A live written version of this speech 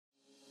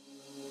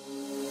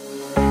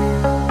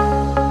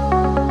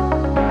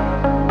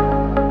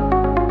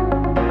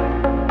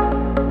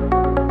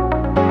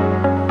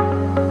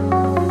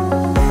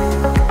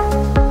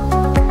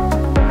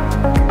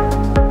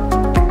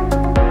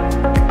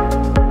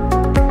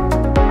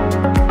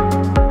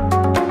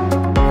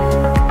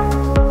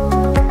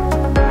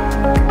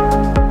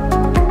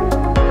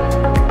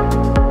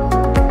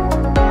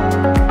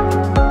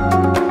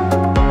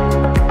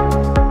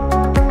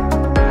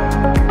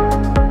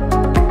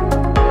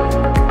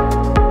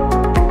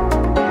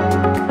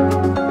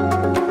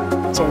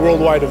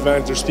worldwide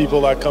event. There's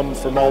people that come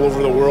from all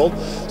over the world.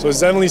 So it's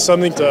definitely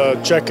something to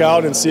check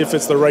out and see if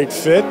it's the right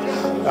fit.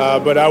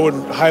 But I would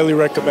highly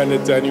recommend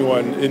it to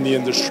anyone in the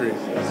industry.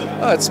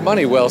 It's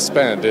money well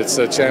spent. It's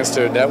a chance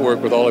to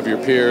network with all of your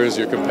peers,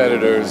 your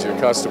competitors, your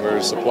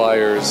customers,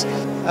 suppliers.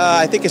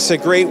 I think it's a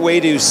great way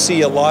to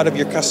see a lot of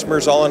your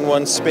customers all in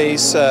one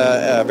space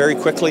very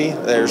quickly.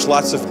 There's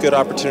lots of good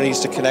opportunities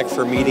to connect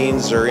for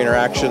meetings or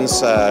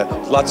interactions.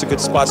 Lots of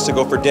good spots to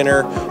go for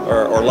dinner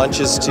or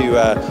lunches to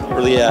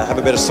really have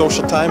a bit of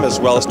social time as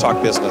well as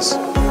talk business.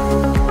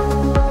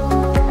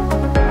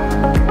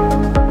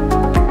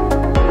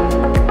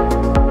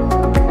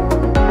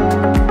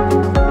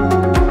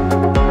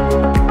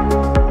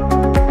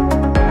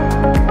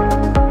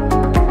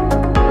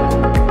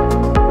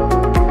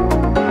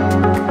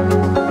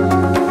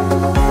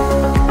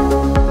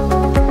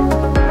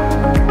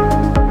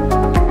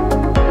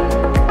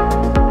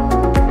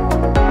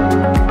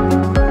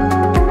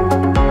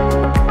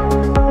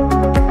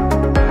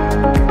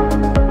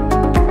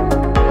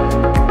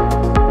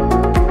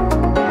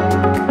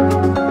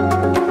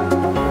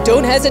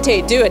 Don't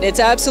hesitate, do it. It's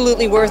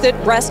absolutely worth it.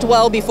 Rest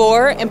well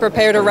before and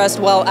prepare to rest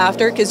well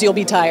after because you'll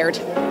be tired.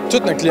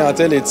 Toute notre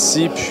clientèle est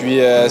ici, puis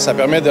ça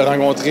permet de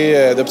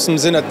rencontrer,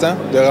 d'optimiser notre temps,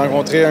 de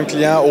rencontrer un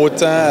client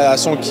autant à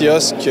son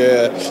kiosque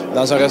que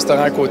dans un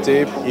restaurant à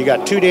côté. You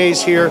got 2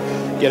 days here,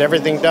 get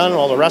everything done,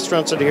 all the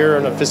restaurants are here,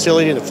 and the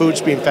facility and the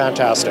food's been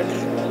fantastic.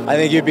 I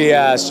think you'd be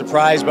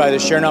surprised by the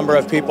sheer number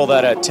of people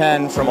that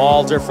attend from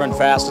all different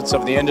facets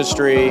of the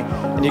industry,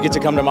 and you get to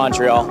come to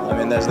Montreal. I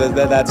mean,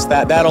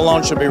 that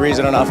alone should be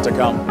reason enough to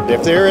come.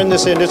 If they're in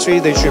this industry,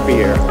 they should be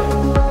here.